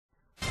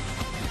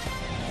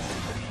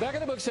Back in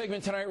the book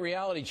segment tonight,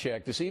 Reality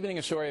Check. This evening,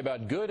 a story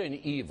about good and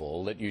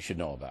evil that you should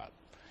know about.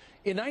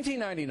 In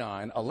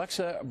 1999,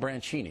 Alexa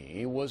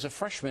Brancini was a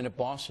freshman at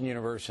Boston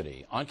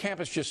University, on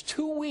campus just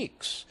 2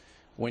 weeks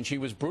when she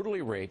was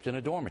brutally raped in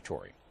a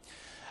dormitory.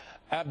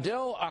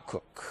 Abdel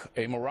Akuk,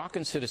 a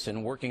Moroccan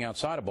citizen working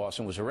outside of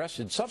Boston, was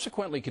arrested,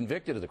 subsequently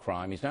convicted of the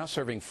crime. He's now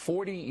serving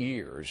 40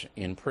 years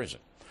in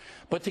prison.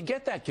 But to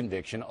get that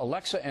conviction,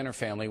 Alexa and her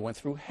family went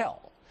through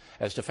hell,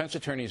 as defense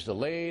attorneys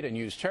delayed and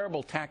used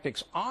terrible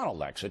tactics on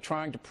Alexa,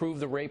 trying to prove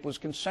the rape was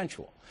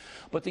consensual.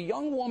 But the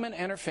young woman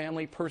and her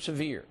family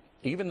persevered,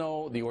 even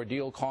though the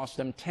ordeal cost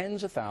them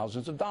tens of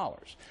thousands of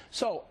dollars.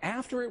 So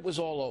after it was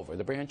all over,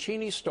 the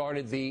Brancinis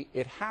started the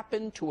It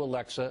Happened to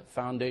Alexa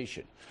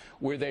Foundation,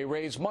 where they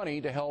raise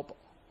money to help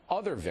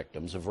other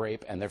victims of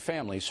rape and their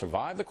families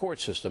survive the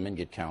court system and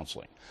get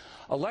counseling.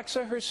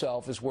 Alexa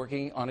herself is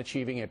working on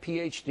achieving a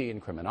PhD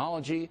in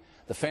criminology,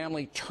 the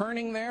family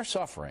turning their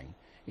suffering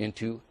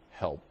into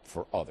help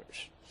for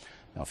others.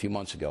 Now, a few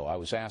months ago, I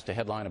was asked to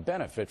headline a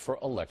benefit for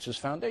Alexa's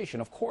foundation.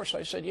 Of course,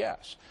 I said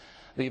yes.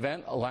 The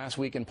event last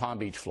week in Palm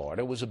Beach,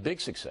 Florida, was a big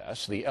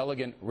success. The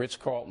elegant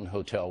Ritz-Carlton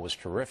Hotel was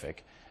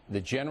terrific. The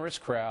generous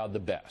crowd, the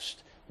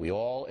best. We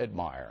all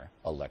admire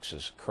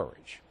Alexa's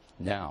courage.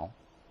 Now,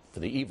 for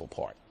the evil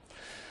part.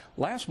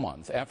 Last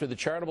month, after the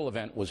charitable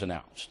event was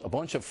announced, a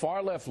bunch of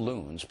far-left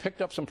loons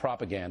picked up some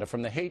propaganda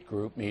from the hate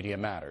group Media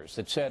Matters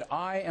that said,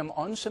 "I am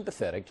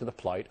unsympathetic to the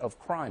plight of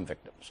crime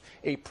victims."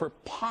 A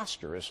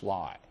preposterous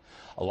lie.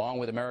 Along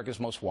with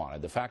America's Most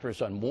Wanted, The Factor has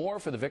done more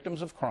for the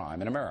victims of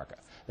crime in America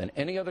than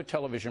any other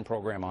television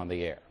program on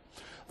the air.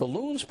 The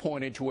loons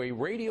pointed to a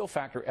Radio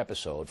Factor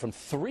episode from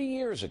 3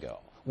 years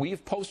ago.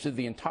 We've posted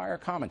the entire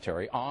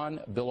commentary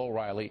on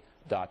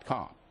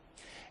BillO'Reilly.com.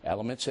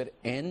 Elements at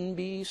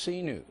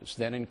NBC News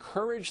then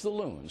encouraged the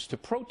loons to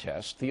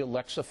protest the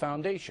Alexa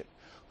Foundation,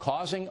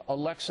 causing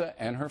Alexa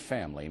and her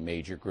family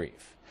major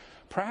grief.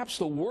 Perhaps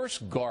the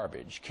worst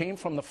garbage came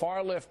from the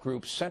far-left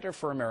group Center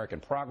for American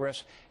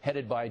Progress,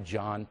 headed by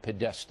John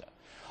Podesta.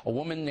 A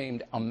woman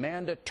named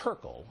Amanda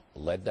Turkle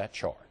led that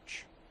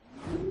charge.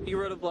 You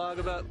wrote a blog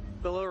about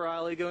Bill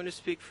O'Reilly going to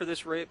speak for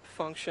this rape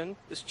function,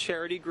 this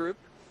charity group,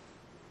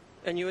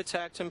 and you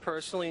attacked him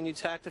personally, and you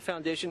attacked the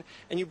foundation,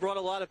 and you brought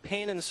a lot of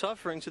pain and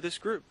suffering to this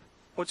group.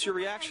 What's your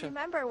reaction? What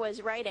I remember was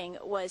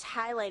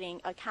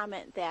highlighting a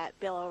comment that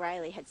Bill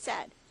O'Reilly had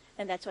said,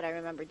 and that's what I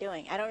remember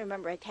doing. I don't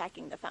remember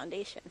attacking the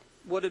foundation.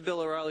 What did Bill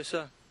O'Reilly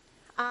say?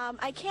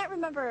 I can't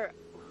remember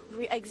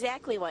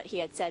exactly what he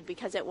had said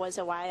because it was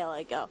a while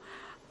ago,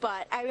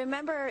 but I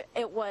remember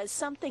it was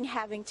something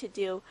having to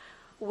do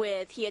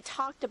with, he had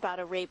talked about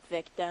a rape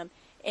victim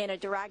in a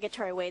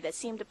derogatory way that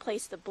seemed to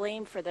place the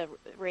blame for the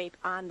rape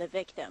on the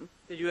victim.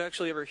 Did you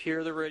actually ever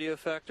hear the Radio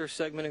Factor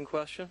segment in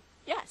question?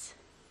 Yes.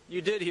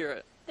 You did hear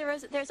it?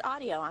 There's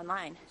audio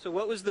online. So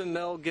what was the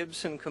Mel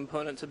Gibson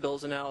component to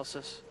Bill's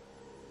analysis?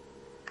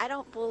 I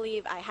don't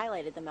believe I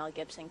highlighted the Mel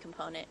Gibson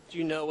component. Do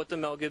you know what the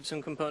Mel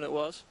Gibson component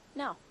was?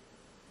 No.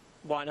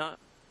 Why not?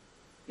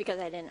 Because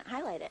I didn't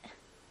highlight it.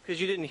 Because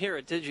you didn't hear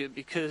it, did you?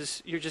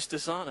 Because you're just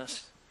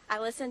dishonest. I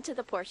listened to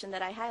the portion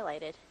that I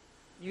highlighted.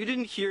 You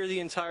didn't hear the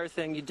entire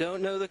thing, you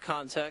don't know the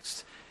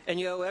context, and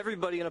you owe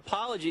everybody an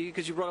apology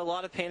because you brought a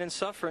lot of pain and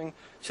suffering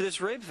to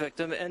this rape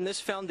victim and this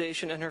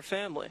foundation and her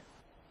family.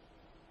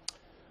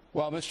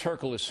 Well, Ms.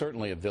 Turkle is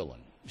certainly a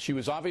villain. She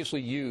was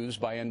obviously used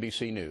by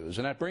NBC News,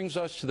 and that brings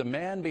us to the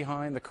man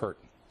behind the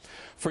curtain.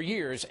 For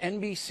years,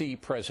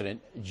 NBC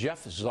President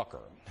Jeff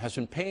Zucker has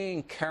been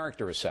paying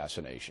character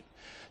assassination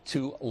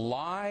to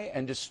lie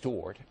and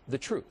distort the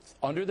truth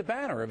under the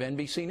banner of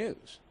NBC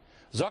News.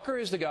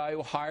 Zucker is the guy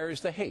who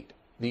hires the hate,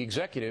 the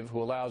executive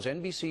who allows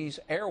NBC's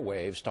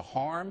airwaves to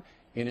harm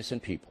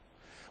innocent people.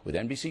 With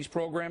NBC's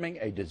programming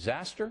a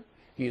disaster,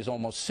 he is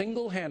almost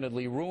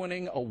single-handedly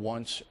ruining a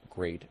once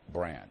great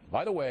brand.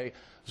 By the way,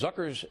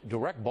 Zucker's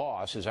direct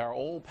boss is our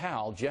old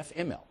pal Jeff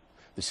Immelt,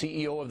 the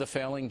CEO of the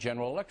failing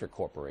General Electric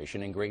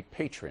Corporation and great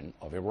patron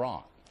of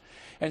Iran.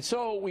 And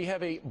so we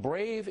have a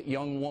brave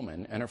young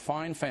woman and her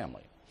fine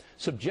family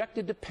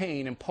subjected to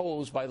pain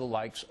imposed by the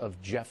likes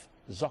of Jeff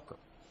Zucker.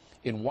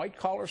 In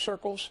white-collar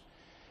circles,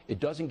 it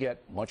doesn't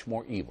get much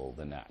more evil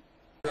than that.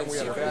 I'm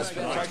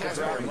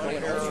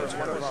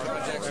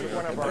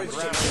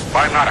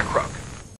not a crook.